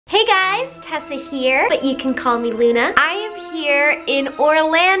guys, Tessa here, but you can call me Luna. I am here in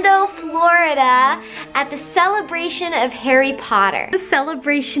Orlando, Florida at the celebration of Harry Potter. The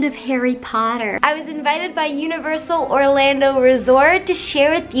celebration of Harry Potter. I was invited by Universal Orlando Resort to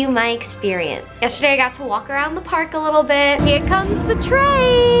share with you my experience. Yesterday I got to walk around the park a little bit. Here comes the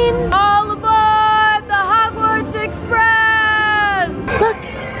train. All aboard the Hogwarts Express. Look.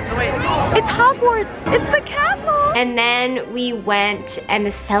 It's Hogwarts. It's the castle. And then we went and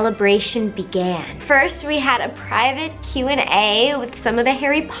the celebration began. First, we had a private Q&A with some of the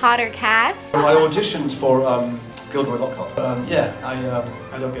Harry Potter cast. I auditioned for Gilderoy Lockhart.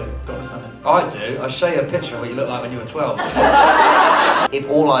 I don't get it. Don't understand it. I do. I'll show you a picture of what you look like when you were 12. If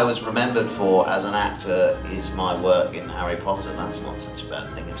all I was remembered for as an actor is my work in Harry Potter, that's not such a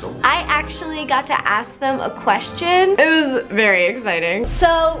bad thing at all. I actually got to ask them a question. It was very exciting.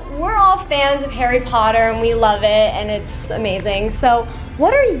 So we're all fans of Harry Potter and we love it and it's amazing. So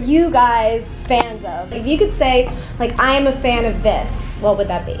what are you guys fans of? If you could say, like, I am a fan of this, what would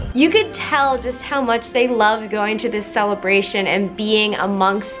that be? You could tell just how much they loved going to this celebration and being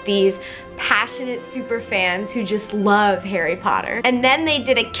amongst these passionate super fans who just love Harry Potter. And then they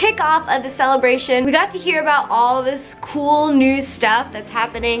did a kickoff of the celebration. We got to hear about all this cool new stuff that's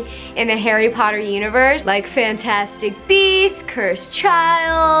happening in the Harry Potter universe, like Fantastic Beasts, Cursed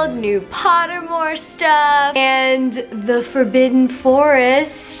Child, new Pottermore stuff, and the Forbidden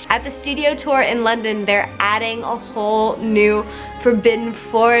Forest. At the studio tour in London, they're adding a whole new Forbidden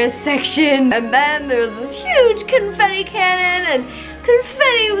Forest section. And then there was this huge confetti cannon and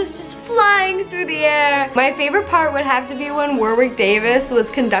confetti was just flying through the air. My favorite part would have to be when Warwick Davis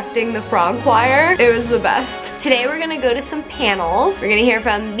was conducting the frog choir. It was the best. Today we're gonna go to some panels. We're gonna hear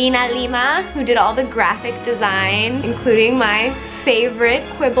from Mina Lima, who did all the graphic design, including my favorite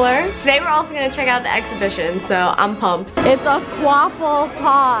Quibbler. Today we're also gonna check out the exhibition, so I'm pumped. It's a quaffle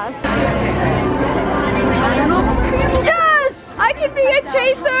toss. Yes! I can be a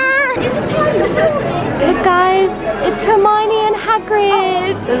chaser! Is this how you do it? Look guys, it's Hermione and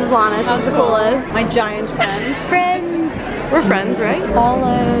Hagrid. This is Lana, she's the coolest. My giant friend. Friends. We're friends, right?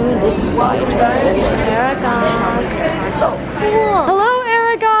 Follow the spiders. Aragog. So cool. Hello,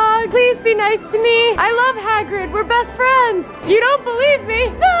 Aragog. Please be nice to me. I love Hagrid. We're best friends. You don't believe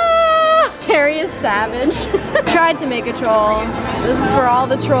me? Ah! Harry is savage. Tried to make a troll. This is for all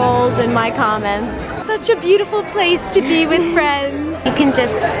the trolls in my comments. Such a beautiful place to be with friends. You can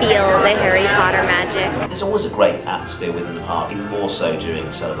just feel the Harry Potter magic. There's always a great atmosphere within the park, even more so during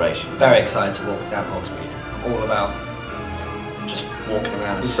the celebration. Very excited to walk down Hogsmeade. I'm all about just walking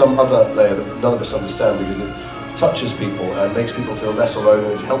around. There's some other layer that none of us understand because it touches people and makes people feel less alone,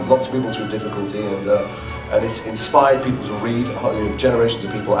 and it's helped lots of people through difficulty, and it's inspired people to read. Generations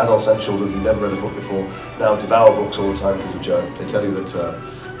of people, adults and children who never read a book before, now devour books all the time because of Joe. They tell you that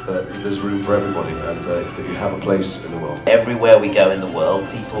there's room for everybody and that you have a place in the world. Everywhere we go in the world,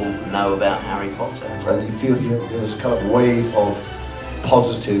 people know about Harry Potter. And you feel there's a kind of wave of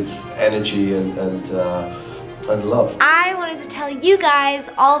positive energy and love. I wanted to tell you guys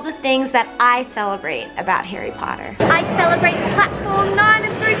all the things that I celebrate about Harry Potter. I celebrate platform 9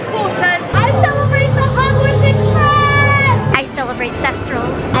 3/4. I celebrate the Hogwarts Express. I celebrate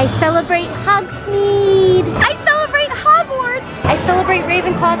Thestrals. I celebrate Hogsmeade. I celebrate Hogwarts. I celebrate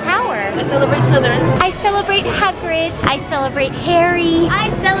Ravenclaw Tower. I celebrate Slytherin. I celebrate Hagrid. I celebrate Harry. I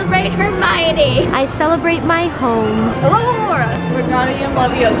celebrate Hermione. I celebrate my home. Aurora. Wingardium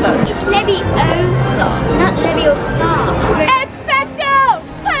Leviosa. It's Leviosa, not Leviosa. Expecto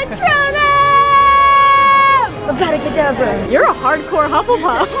Patronum! Avada-kedavra. You're a hardcore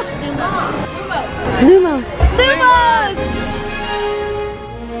Hufflepuff. Lumos. Lumos. Lumos.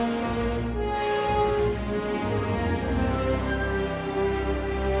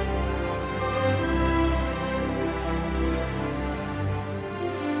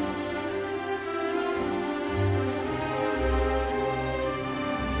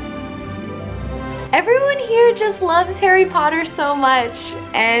 Everyone here just loves Harry Potter so much,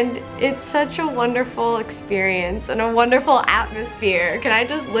 and it's such a wonderful experience and a wonderful atmosphere. Can I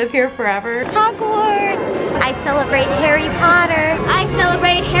just live here forever? Hogwarts! I celebrate Harry Potter. I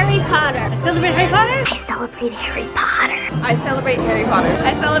celebrate Harry Potter. I celebrate Harry Potter. I celebrate Harry Potter. I celebrate Harry Potter.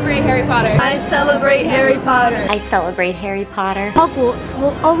 I celebrate Harry Potter. I celebrate Harry Potter. I celebrate Harry Potter. Hogwarts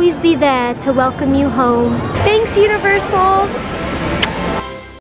will always be there to welcome you home. Thanks, Universal.